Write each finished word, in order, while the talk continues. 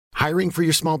Hiring for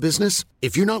your small business?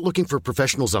 If you're not looking for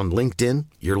professionals on LinkedIn,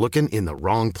 you're looking in the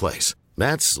wrong place.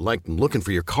 That's like looking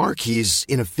for your car keys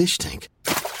in a fish tank.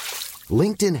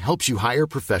 LinkedIn helps you hire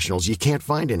professionals you can't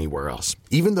find anywhere else,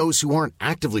 even those who aren't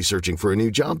actively searching for a new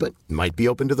job but might be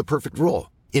open to the perfect role.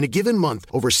 In a given month,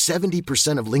 over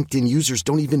 70% of LinkedIn users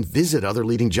don't even visit other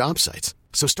leading job sites.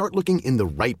 So start looking in the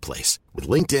right place. With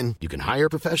LinkedIn, you can hire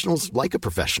professionals like a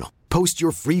professional. Post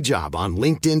your free job on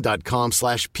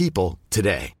linkedin.com/people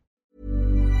today.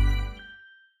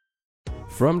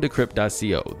 From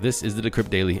Decrypt.co, this is the Decrypt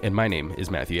Daily, and my name is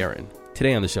Matthew Aaron.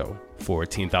 Today on the show,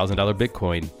 $14,000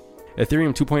 Bitcoin,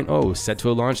 Ethereum 2.0 set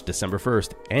to launch December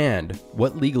 1st, and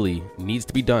what legally needs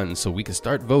to be done so we can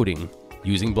start voting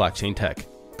using blockchain tech.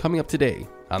 Coming up today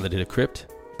on the Decrypt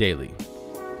Daily.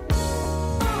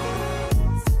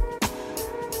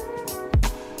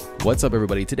 What's up,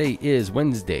 everybody? Today is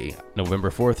Wednesday,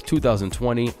 November 4th,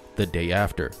 2020, the day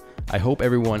after. I hope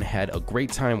everyone had a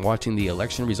great time watching the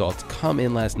election results come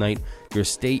in last night. Your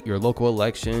state, your local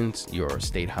elections, your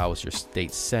state house, your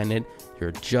state senate,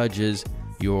 your judges,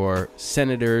 your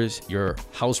senators, your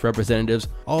house representatives,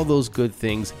 all those good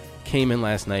things came in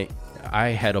last night. I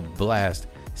had a blast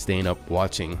staying up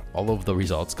watching all of the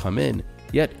results come in.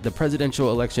 Yet the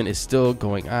presidential election is still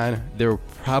going on. There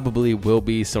probably will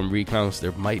be some recounts.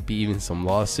 There might be even some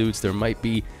lawsuits. There might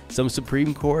be some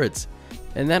Supreme Courts.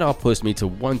 And that all pushed me to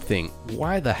one thing.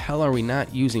 Why the hell are we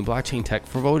not using blockchain tech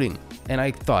for voting? And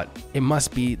I thought it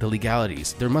must be the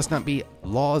legalities. There must not be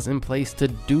laws in place to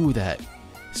do that.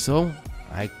 So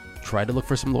I tried to look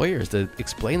for some lawyers to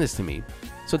explain this to me.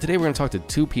 So today we're going to talk to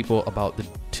two people about the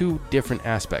two different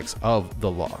aspects of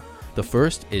the law. The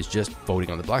first is just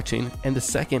voting on the blockchain, and the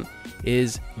second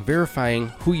is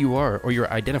verifying who you are or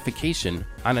your identification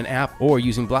on an app or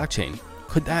using blockchain.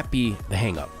 Could that be the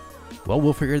hang-up? Well,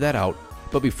 we'll figure that out.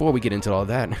 But before we get into all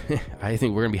that, I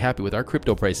think we're going to be happy with our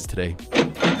crypto prices today.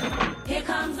 Here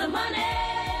comes the money.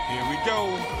 Here we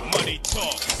go. Money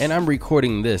talk. And I'm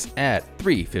recording this at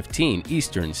 3:15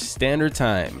 Eastern Standard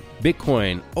Time.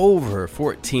 Bitcoin over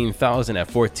 14,000 at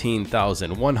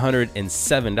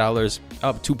 $14,107,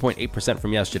 up 2.8%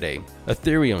 from yesterday.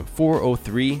 Ethereum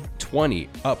 403.20,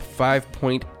 up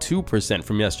 5.2%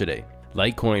 from yesterday.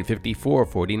 Litecoin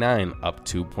 54.49, up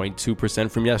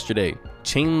 2.2% from yesterday.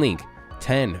 Chainlink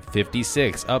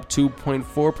 10.56, up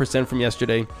 2.4% from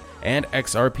yesterday. And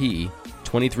XRP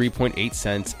 23.8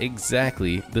 cents,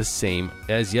 exactly the same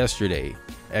as yesterday.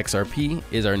 XRP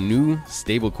is our new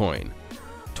stablecoin.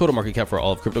 Total market cap for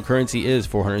all of cryptocurrency is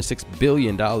 $406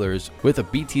 billion with a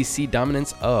BTC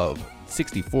dominance of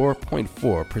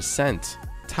 64.4%.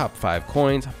 Top 5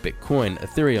 coins: Bitcoin,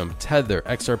 Ethereum, Tether,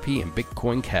 XRP, and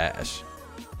Bitcoin Cash.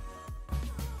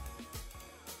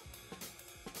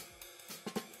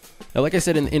 Now, like I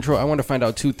said in the intro, I want to find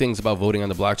out two things about voting on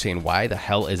the blockchain. Why the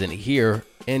hell isn't it here?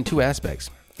 In two aspects.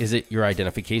 Is it your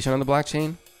identification on the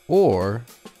blockchain? Or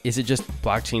is it just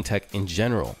blockchain tech in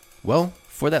general? Well,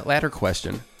 for that latter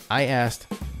question, I asked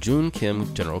Jun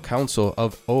Kim, General Counsel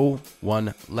of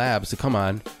O1 Labs, to come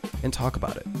on and talk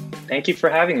about it. Thank you for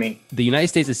having me. The United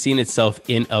States has seen itself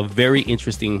in a very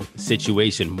interesting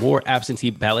situation. More absentee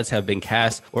ballots have been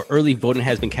cast, or early voting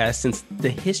has been cast since the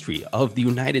history of the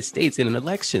United States in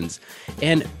elections.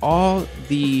 And all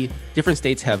the different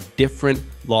states have different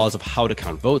laws of how to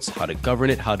count votes, how to govern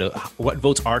it, what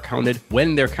votes are counted,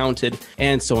 when they're counted,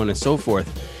 and so on and so forth.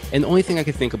 And the only thing I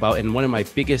could think about, and one of my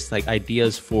biggest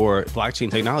ideas for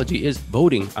blockchain technology, is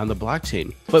voting on the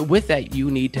blockchain. But with that, you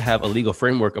need to have a legal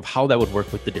framework of how that would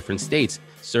work with the different states.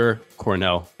 Sir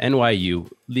Cornell, NYU,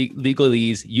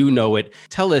 legalese, you know it.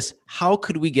 Tell us, how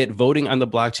could we get voting on the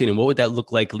blockchain, and what would that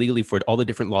look like legally for all the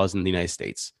different laws in the United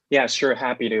States? Yeah, sure.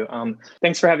 Happy to.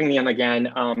 Thanks for having me on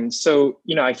again.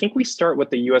 I think we start with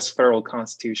the U.S. federal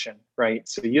constitution, right?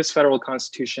 So the U.S. federal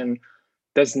constitution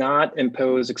does not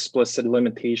impose explicit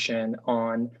limitation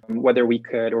on whether we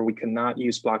could or we could not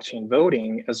use blockchain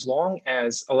voting, as long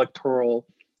as electoral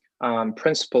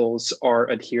principles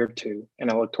are adhered to. And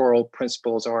electoral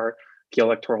principles are the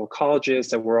electoral colleges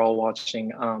that we're all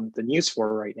watching the news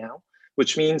for right now,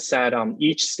 which means that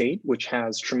each state, which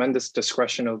has tremendous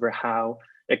discretion over how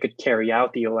it could carry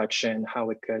out the election,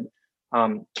 how it could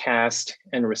cast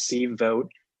and receive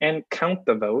vote and count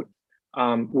the vote,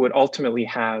 would ultimately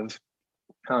have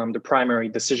the primary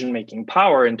decision-making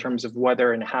power in terms of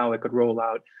whether and how it could roll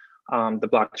out the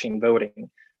blockchain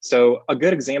voting. So a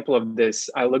good example of this,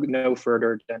 I look no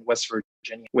further than West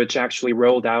Virginia, which actually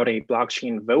rolled out a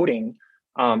blockchain voting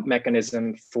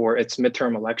mechanism for its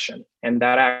midterm election. And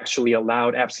that actually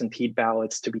allowed absentee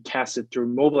ballots to be casted through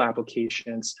mobile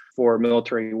applications for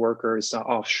military workers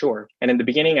offshore. And in the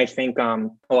beginning, I think a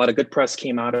lot of good press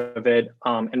came out of it.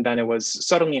 And then it was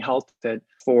suddenly halted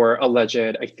for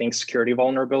alleged, I think, security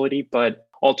vulnerability. But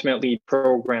ultimately,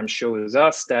 program shows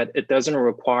us that it doesn't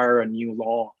require a new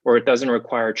law, or it doesn't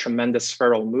require tremendous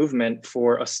federal movement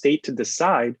for a state to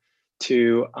decide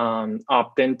to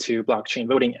opt into blockchain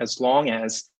voting, as long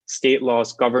as state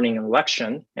laws governing an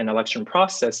election and election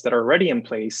process that are already in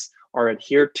place are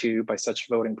adhered to by such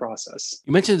voting process.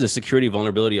 You mentioned the security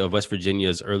vulnerability of West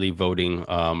Virginia's early voting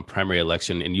primary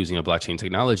election and using a blockchain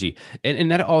technology.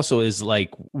 And that also is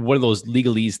like one of those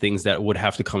legalese things that would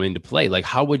have to come into play. Like,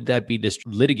 how would that be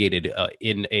litigated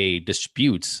in a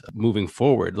dispute moving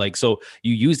forward? Like, so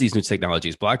you use these new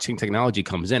technologies, blockchain technology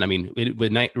comes in. I mean,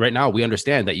 right now we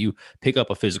understand that you pick up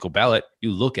a physical ballot,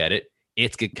 you look at it,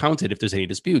 it's get counted if there's any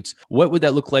disputes. What would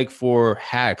that look like for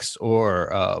hacks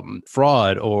or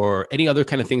fraud or any other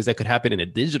kind of things that could happen in a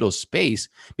digital space?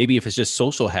 Maybe if it's just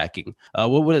social hacking,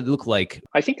 what would it look like?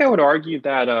 I think I would argue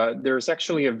that there's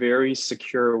actually a very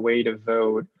secure way to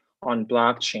vote on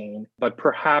blockchain, but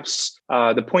perhaps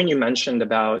the point you mentioned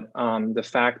about the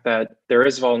fact that there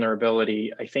is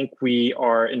vulnerability, I think we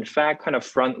are in fact kind of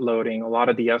front loading a lot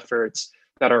of the efforts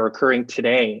that are occurring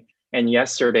today and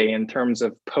yesterday in terms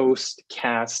of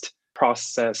post-cast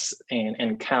process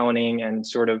and counting and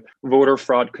sort of voter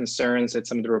fraud concerns that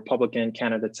some of the Republican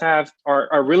candidates have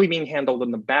are really being handled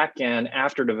in the back end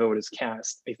after the vote is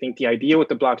cast. I think the idea with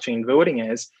the blockchain voting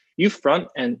is you front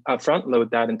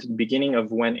load that into the beginning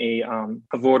of when a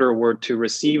voter were to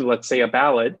receive, let's say, a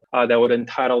ballot that would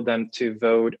entitle them to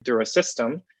vote through a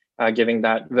system. Giving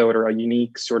that voter a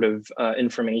unique sort of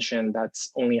information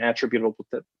that's only attributable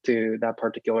to that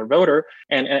particular voter.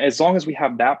 And as long as we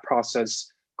have that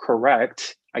process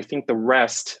correct, I think the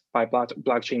rest by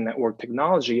blockchain network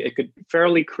technology, it could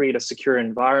fairly create a secure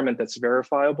environment that's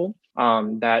verifiable,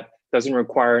 that doesn't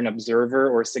require an observer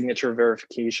or signature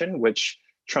verification, which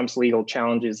Trump's legal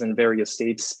challenges in various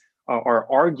states are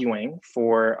arguing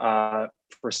for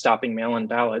stopping mail-in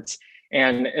ballots.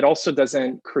 And it also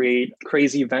doesn't create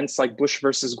crazy events like Bush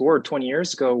versus Gore 20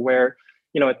 years ago, where,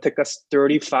 it took us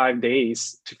 35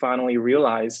 days to finally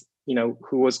realize,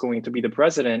 who was going to be the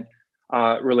president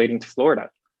relating to Florida,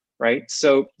 right?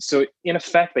 So in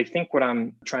effect, I think what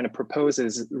I'm trying to propose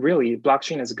is really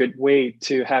blockchain is a good way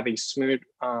to have a smooth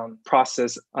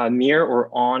process near or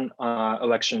on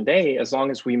election day, as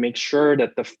long as we make sure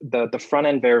that the front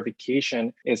end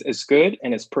verification is good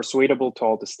and is persuadable to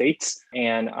all the states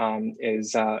and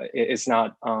is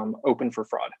not open for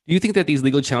fraud. Do you think that these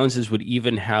legal challenges would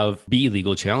even be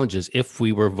legal challenges if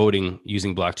we were voting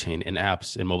using blockchain in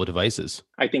apps and mobile devices?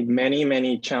 I think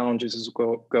many challenges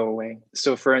go away.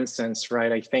 So for instance,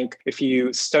 right, I think if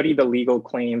you study the legal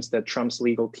claims that Trump's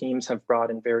legal teams have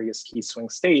brought in various key swing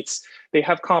states, they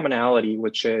have commonality,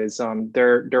 which is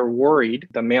they're worried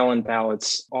the mail-in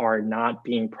ballots are not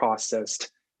being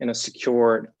processed in a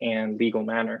secure and legal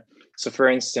manner. So for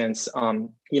instance,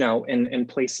 in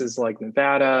places like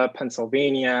Nevada,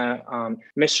 Pennsylvania,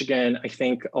 Michigan, I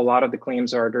think a lot of the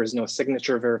claims are there's no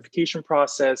signature verification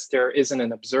process. There isn't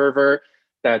an observer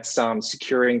that's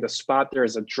securing the spot.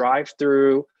 There's a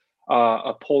drive-through,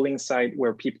 a polling site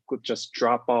where people could just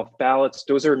drop off ballots.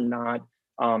 Those are not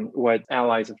what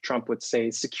allies of Trump would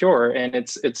say secure, and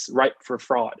it's ripe for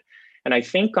fraud. And I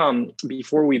think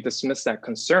before we dismiss that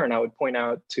concern, I would point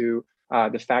out to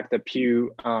the fact that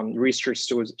Pew research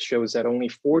shows that only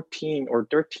 14 or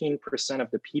 13%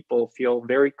 of the people feel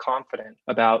very confident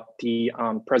about the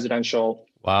presidential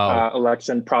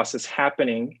election process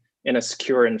happening in a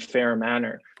secure and fair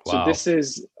manner. So this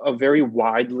is a very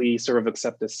widely sort of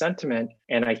accepted sentiment.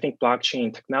 And I think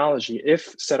blockchain technology,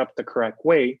 if set up the correct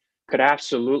way, could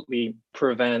absolutely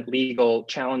prevent legal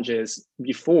challenges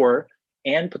before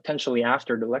and potentially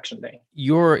after the election day.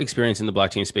 Your experience in the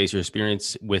blockchain space, your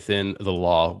experience within the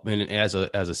law, and as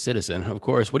a citizen, of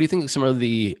course, what do you think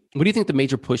the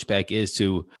major pushback is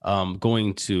to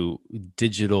going to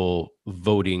digital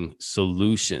voting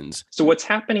solutions? So what's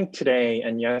happening today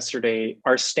and yesterday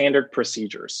are standard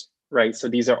procedures, right? So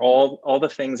these are all the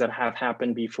things that have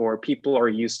happened before. People are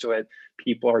used to it.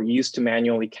 People are used to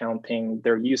manually counting.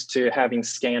 They're used to having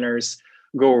scanners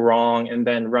go wrong and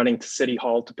then running to City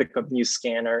Hall to pick up new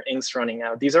scanner, inks running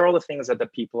out. These are all the things that the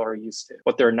people are used to.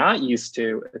 What they're not used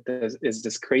to is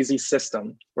this crazy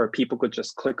system where people could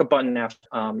just click a button after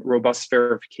robust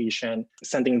verification,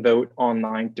 sending vote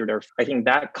online through their. I think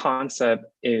that concept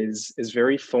is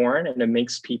very foreign and it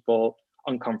makes people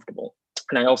uncomfortable.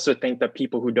 And I also think that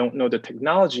people who don't know the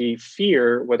technology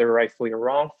fear, whether rightfully or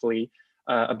wrongfully,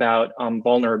 about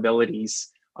vulnerabilities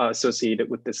associated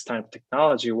with this type of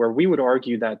technology, where we would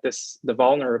argue that the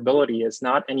vulnerability is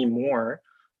not anymore.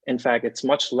 In fact, it's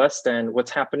much less than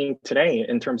what's happening today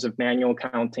in terms of manual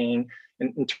counting,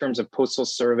 in terms of postal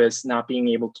service not being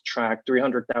able to track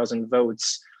 300,000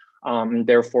 votes.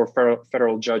 Therefore,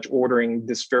 federal judge ordering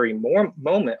this very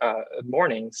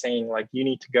morning saying, like, you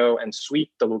need to go and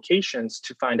sweep the locations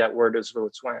to find out where those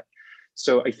votes went.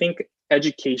 So I think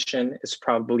education is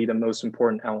probably the most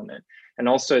important element. And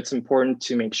also it's important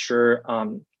to make sure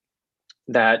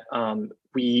that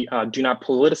we do not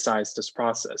politicize this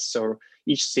process. So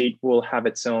each state will have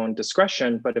its own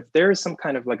discretion, but if there is some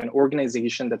kind of like an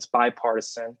organization that's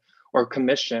bipartisan or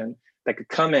commission that could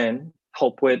come in,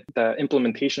 help with the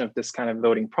implementation of this kind of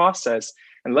voting process,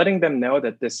 and letting them know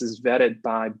that this is vetted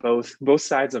by both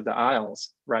sides of the aisles,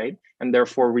 right? And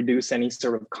therefore reduce any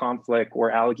sort of conflict or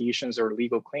allegations or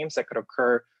legal claims that could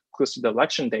occur close to the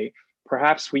election day.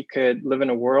 Perhaps we could live in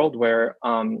a world where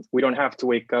we don't have to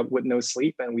wake up with no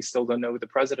sleep and we still don't know who the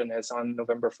president is on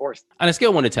November 4th. On a scale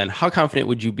of 1 to 10, how confident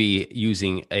would you be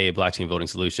using a blockchain voting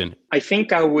solution? I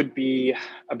think I would be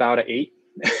about an 8.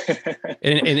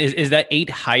 and is that 8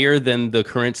 higher than the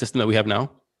current system that we have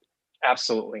now?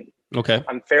 Absolutely. Okay.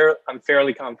 I'm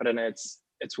fairly confident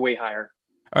it's way higher.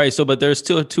 All right. So, but there's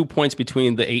still 2 points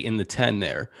between the 8 and the 10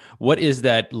 there. What is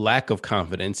that lack of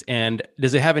confidence? And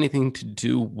does it have anything to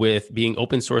do with being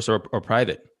open source or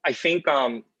private? I think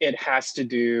it has to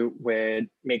do with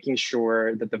making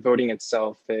sure that the voting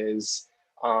itself is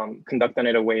conducted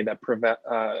in a way that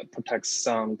protects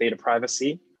data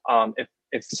privacy.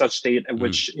 If such data,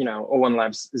 which O1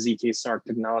 Labs ZK Snark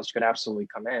technology could absolutely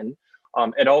come in.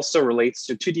 It also relates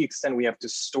to the extent we have to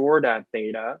store that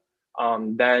data.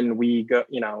 Then we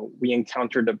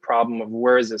encounter the problem of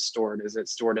where is it stored? Is it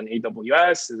stored in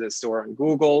AWS? Is it stored on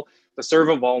Google? The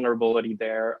server vulnerability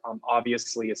there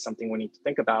obviously is something we need to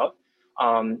think about.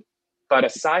 But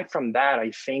aside from that,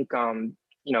 I think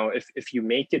if you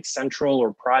make it central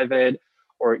or private,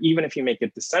 or even if you make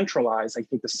it decentralized, I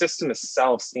think the system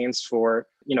itself stands for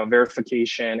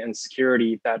verification and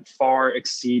security that far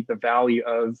exceed the value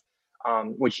of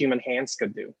what human hands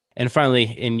could do. And finally,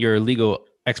 in your legal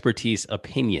expertise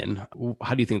opinion,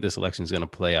 how do you think this election is going to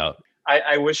play out?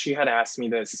 I wish you had asked me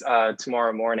this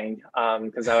tomorrow morning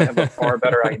because I would have a far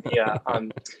better idea.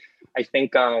 I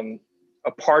think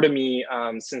a part of me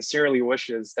sincerely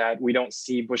wishes that we don't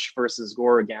see Bush versus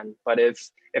Gore again. But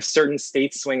if certain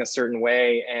states swing a certain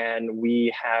way and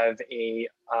we have a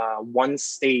one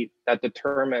state that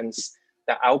determines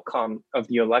the outcome of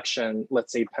the election,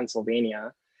 let's say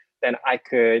Pennsylvania, then I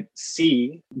could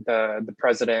see the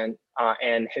president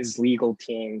and his legal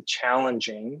team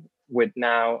challenging, with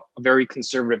now a very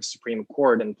conservative Supreme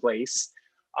Court in place,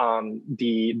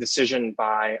 the decision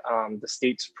by the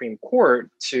state Supreme Court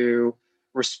to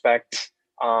respect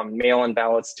mail-in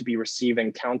ballots to be received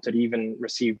and counted, even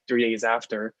received 3 days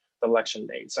after the election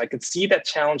day. So I could see that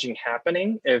challenging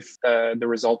happening if the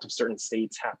result of certain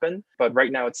states happen, but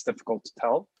right now it's difficult to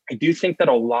tell. I do think that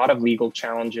a lot of legal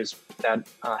challenges that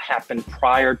happened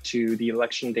prior to the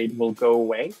election date will go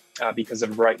away because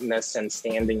of rightness and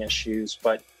standing issues,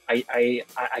 but I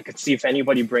could see if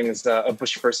anybody brings a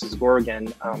Bush versus Gore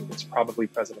again, it's probably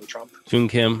President Trump. Joon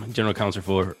Kim, General Counsel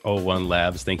for O1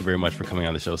 Labs. Thank you very much for coming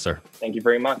on the show, sir. Thank you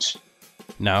very much.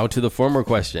 Now to the former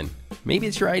question. Maybe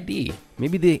it's your ID.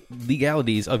 Maybe the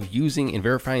legalities of using and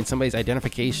verifying somebody's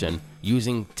identification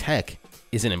using tech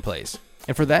isn't in place.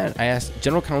 And for that, I asked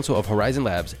General Counsel of Horizen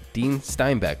Labs, Dean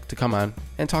Steinbeck, to come on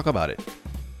and talk about it.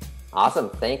 Awesome.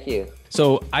 Thank you.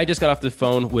 So I just got off the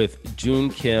phone with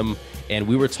Joon Kim, and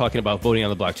we were talking about voting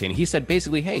on the blockchain. He said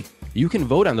basically, hey, you can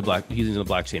vote on the using the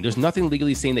blockchain. There's nothing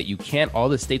legally saying that you can't. All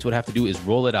the states would have to do is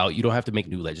roll it out. You don't have to make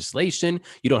new legislation.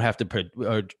 You don't have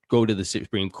to go to the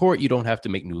Supreme Court. You don't have to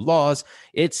make new laws.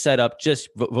 It's set up. Just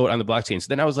vote on the blockchain. So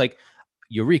then I was like,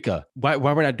 Eureka, why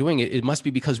we're not doing it? It must be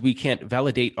because we can't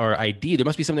validate our ID. There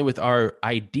must be something with our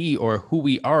ID or who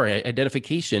we are,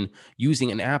 identification,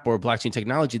 using an app or blockchain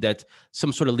technology that's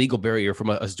some sort of legal barrier from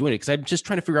us doing it. Because I'm just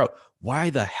trying to figure out why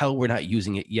the hell we're not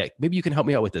using it yet. Maybe you can help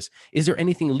me out with this. Is there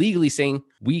anything legally saying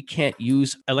we can't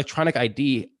use electronic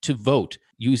ID to vote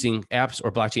using apps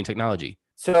or blockchain technology?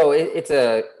 So it's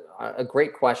a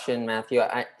great question, Matthew.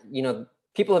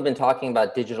 People have been talking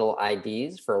about digital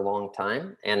IDs for a long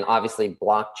time, and obviously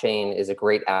blockchain is a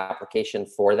great application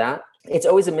for that. It's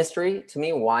always a mystery to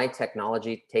me why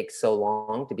technology takes so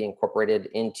long to be incorporated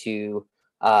into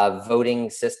voting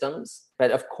systems.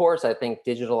 But of course, I think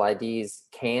digital IDs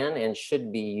can and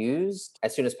should be used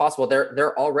as soon as possible.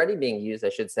 They're already being used, I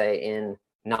should say, in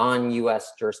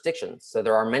non-US jurisdictions. So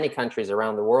there are many countries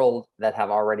around the world that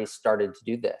have already started to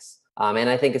do this. And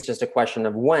I think it's just a question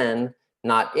of when,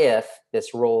 not if,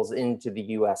 this rolls into the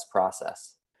US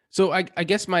process. So I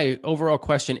guess my overall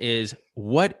question is,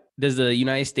 what does the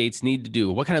United States need to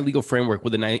do? What kind of legal framework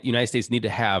would the United States need to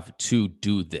have to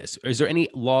do this? Is there any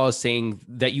laws saying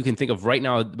that you can think of right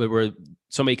now where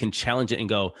somebody can challenge it and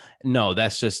go, no,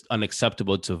 that's just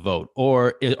unacceptable to vote?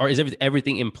 Or is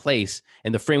everything in place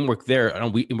and the framework there,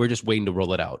 and we're just waiting to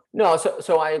roll it out? No,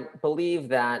 so I believe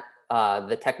that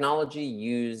the technology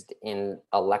used in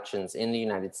elections in the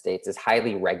United States is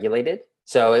highly regulated.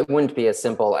 So it wouldn't be as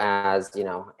simple as,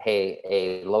 hey,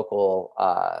 a local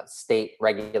state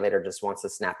regulator just wants to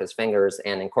snap his fingers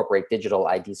and incorporate digital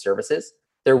ID services.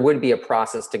 There would be a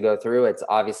process to go through. It's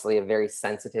obviously a very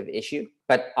sensitive issue,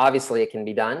 but obviously it can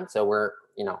be done. So we're,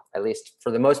 at least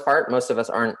for the most part, most of us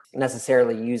aren't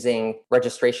necessarily using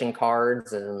registration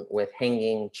cards and with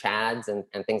hanging chads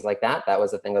and things like that. That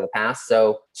was a thing of the past.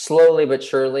 So slowly but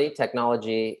surely,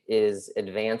 technology is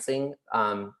advancing.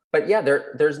 But yeah,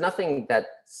 there's nothing that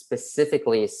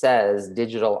specifically says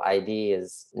digital ID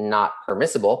is not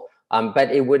permissible.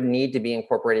 But it would need to be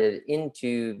incorporated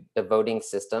into the voting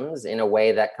systems in a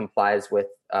way that complies with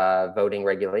voting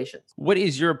regulations. What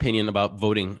is your opinion about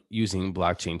voting using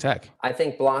blockchain tech? I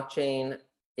think blockchain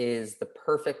is the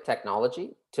perfect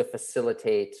technology to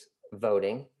facilitate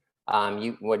voting.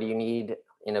 What do you need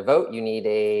in a vote? You need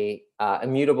a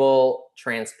immutable,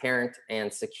 transparent,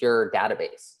 and secure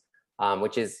database,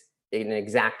 which is an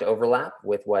exact overlap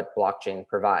with what blockchain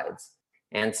provides.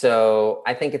 And so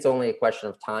I think it's only a question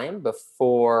of time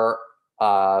before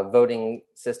voting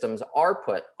systems are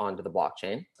put onto the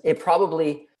blockchain. It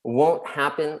probably won't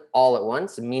happen all at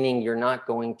once, meaning you're not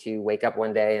going to wake up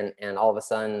one day and all of a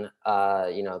sudden,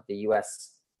 the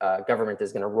US government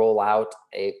is going to roll out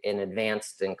an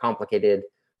advanced and complicated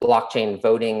blockchain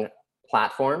voting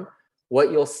platform.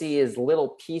 What you'll see is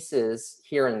little pieces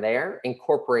here and there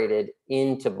incorporated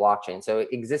into blockchain. So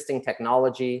existing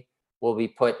technology will be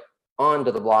put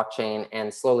onto the blockchain,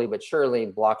 and slowly but surely,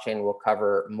 blockchain will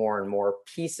cover more and more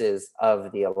pieces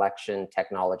of the election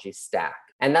technology stack.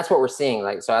 And that's what we're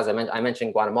seeing. So as I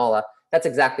mentioned Guatemala, that's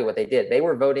exactly what they did. They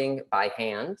were voting by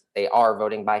hand. They are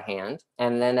voting by hand.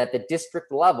 And then at the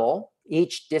district level,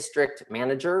 each district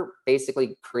manager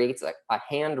basically creates a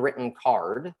handwritten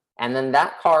card. And then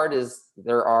that card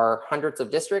there are hundreds of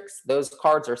districts. Those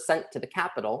cards are sent to the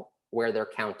capital where they're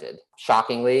counted.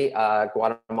 Shockingly,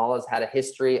 Guatemala has had a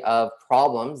history of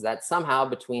problems that somehow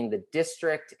between the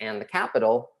district and the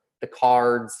capital, the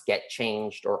cards get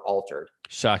changed or altered.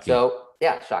 Shocking. So,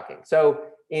 yeah, shocking. So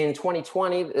in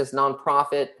 2020, this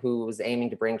nonprofit who was aiming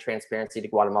to bring transparency to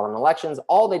Guatemalan elections,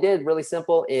 all they did, really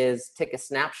simple, is take a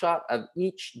snapshot of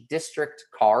each district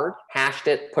card, hashed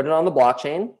it, put it on the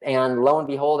blockchain, and lo and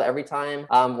behold, every time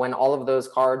when all of those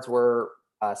cards were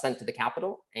sent to the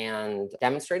capital and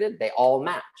demonstrated, they all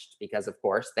matched because, of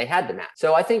course, they had to match.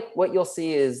 So I think what you'll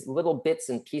see is little bits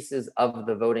and pieces of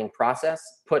the voting process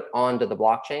put onto the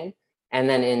blockchain. And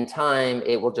then in time,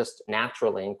 it will just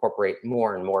naturally incorporate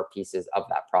more and more pieces of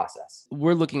that process.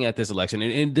 We're looking at this election.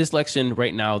 And in this election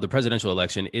right now, the presidential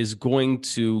election is going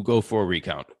to go for a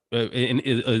recount in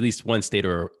at least one state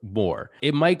or more.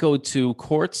 It might go to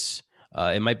courts.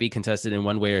 It might be contested in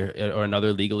one way or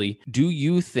another legally. Do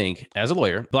you think, as a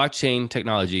lawyer, blockchain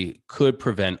technology could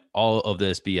prevent all of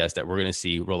this BS that we're going to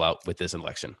see roll out with this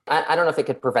election? I don't know if it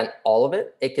could prevent all of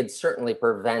it. It could certainly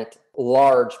prevent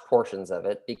large portions of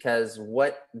it, because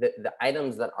what the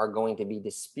items that are going to be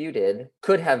disputed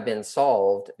could have been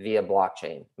solved via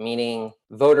blockchain, meaning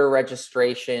voter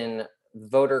registration,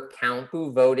 voter count,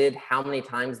 who voted, how many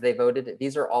times they voted.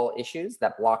 These are all issues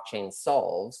that blockchain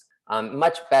solves.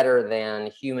 Much better than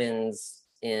humans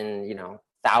in,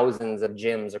 thousands of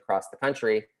gyms across the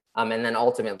country. And then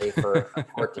ultimately for a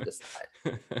court to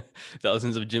decide.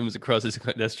 Thousands of gyms across this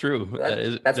country. That's true.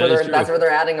 That's where they're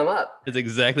adding them up. That's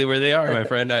exactly where they are, my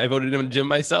friend. I voted in a gym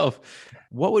myself.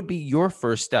 What would be your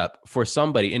first step for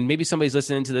somebody, and maybe somebody's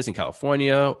listening to this in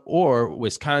California or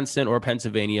Wisconsin or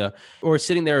Pennsylvania, or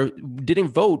sitting there, didn't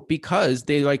vote because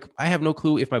they I have no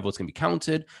clue if my vote's going to be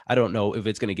counted. I don't know if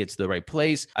it's going to get to the right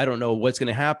place. I don't know what's going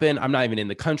to happen. I'm not even in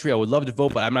the country. I would love to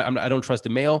vote, but I don't trust the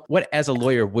mail. What, as a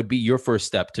lawyer, would be your first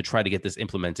step to try to get this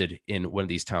implemented in one of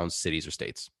these towns, cities, or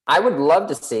states? I would love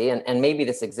to see, and maybe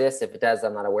this exists. If it does,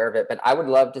 I'm not aware of it, but I would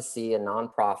love to see a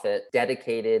nonprofit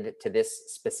dedicated to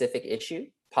this specific issue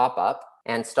pop up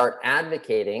and start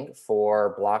advocating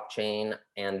for blockchain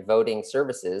and voting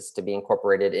services to be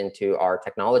incorporated into our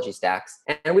technology stacks.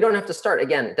 And we don't have to start,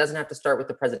 again, it doesn't have to start with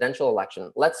the presidential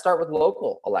election. Let's start with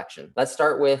local election. Let's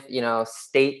start with,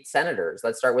 state senators.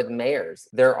 Let's start with mayors.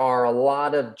 There are a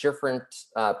lot of different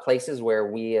places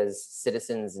where we as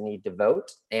citizens need to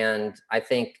vote. And I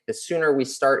think the sooner we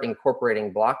start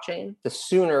incorporating blockchain, the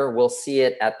sooner we'll see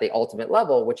it at the ultimate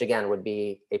level, which again would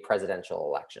be a presidential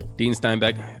election. Dean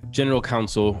Steinbeck, General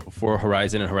Counsel for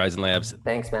Horizen and Horizen Labs.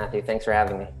 Thanks, Matthew. Thanks for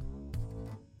having me.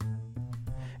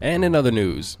 And in other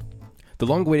news, the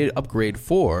long-awaited upgrade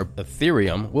for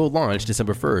Ethereum will launch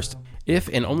December 1st, if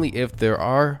and only if there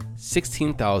are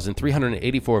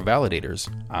 16,384 validators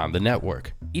on the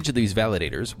network. Each of these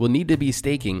validators will need to be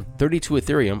staking 32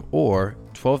 Ethereum or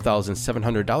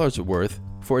 $12,700 worth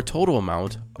for a total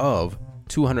amount of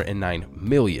 $209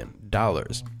 million.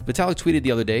 Vitalik tweeted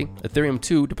the other day, Ethereum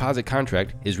 2 deposit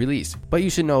contract is released, but you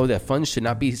should know that funds should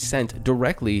not be sent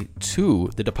directly to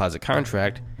the deposit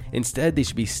contract. Instead, they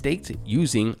should be staked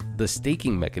using the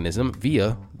staking mechanism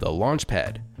via the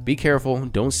Launchpad. Be careful,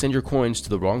 don't send your coins to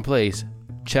the wrong place.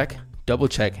 Check, double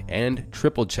check, and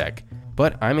triple check.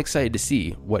 But I'm excited to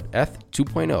see what ETH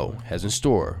 2.0 has in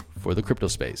store for the crypto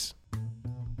space.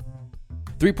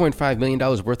 $3.5 million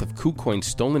worth of KuCoin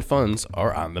stolen funds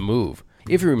are on the move.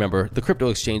 If you remember, the crypto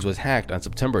exchange was hacked on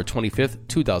September 25th,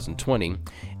 2020,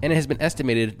 and it has been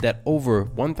estimated that over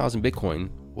 1,000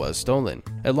 Bitcoin was stolen,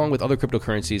 along with other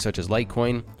cryptocurrencies such as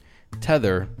Litecoin,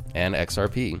 Tether, and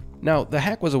XRP. Now, the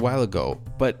hack was a while ago,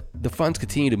 but the funds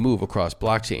continue to move across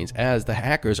blockchains as the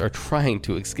hackers are trying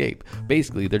to escape.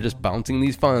 Basically, they're just bouncing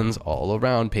these funds all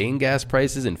around, paying gas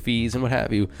prices and fees and what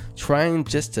have you, trying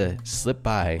just to slip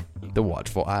by the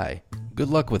watchful eye. Good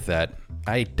luck with that.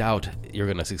 I doubt you're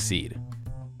going to succeed.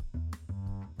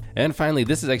 And finally,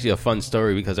 this is actually a fun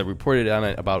story because I reported on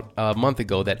it about a month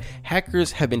ago that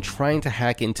hackers have been trying to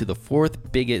hack into the fourth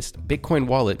biggest Bitcoin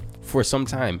wallet for some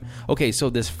time. Okay, so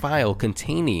this file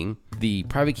containing the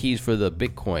private keys for the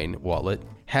Bitcoin wallet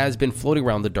has been floating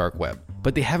around the dark web,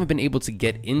 but they haven't been able to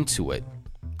get into it.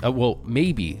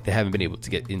 Maybe they haven't been able to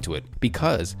get into it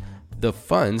because the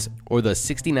funds, or the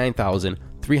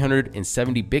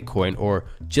 69,370 Bitcoin, or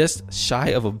just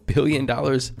shy of $1 billion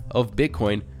of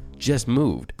Bitcoin, just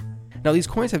moved. Now, these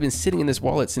coins have been sitting in this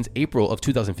wallet since April of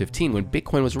 2015 when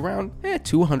Bitcoin was around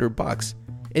 $200.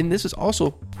 And this was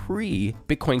also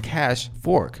pre-Bitcoin Cash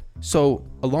fork. So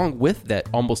along with that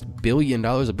almost $1 billion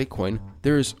of Bitcoin,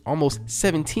 there's almost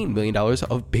 $17 million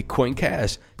of Bitcoin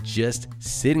Cash just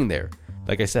sitting there.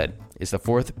 Like I said, it's the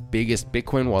fourth biggest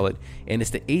Bitcoin wallet and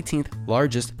it's the 18th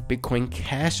largest Bitcoin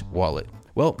Cash wallet.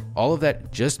 Well, all of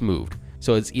that just moved.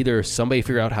 So it's either somebody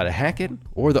figured out how to hack it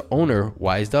or the owner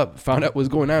wised up, found out what's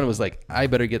going on and was like, I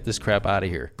better get this crap out of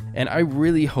here. And I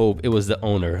really hope it was the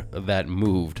owner that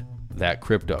moved that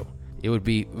crypto. It would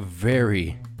be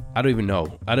I don't even know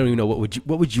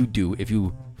what would you do if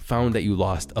you found that you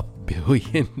lost $1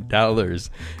 billion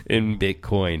in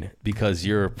Bitcoin because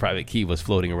your private key was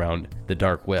floating around the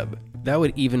dark web. That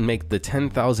would even make the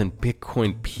 10,000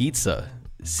 Bitcoin pizza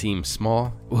seem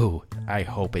small. Ooh, I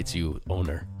hope it's you,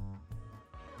 owner.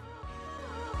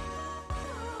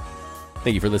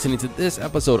 Thank you for listening to this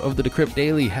episode of the Decrypt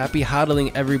Daily. Happy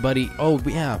hodling, everybody. Oh,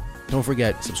 yeah. Don't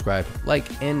forget, subscribe,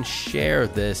 like, and share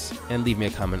this, and leave me a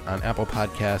comment on Apple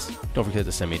Podcasts. Don't forget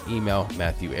to send me an email,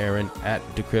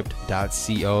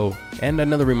 matthewaaron@decrypt.co. And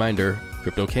another reminder,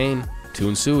 Crypto Kane,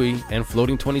 Toon Sui, and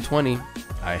Floating 2020.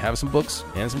 I have some books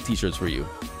and some t-shirts for you.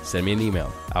 Send me an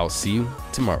email. I'll see you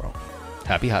tomorrow.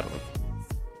 Happy hodling.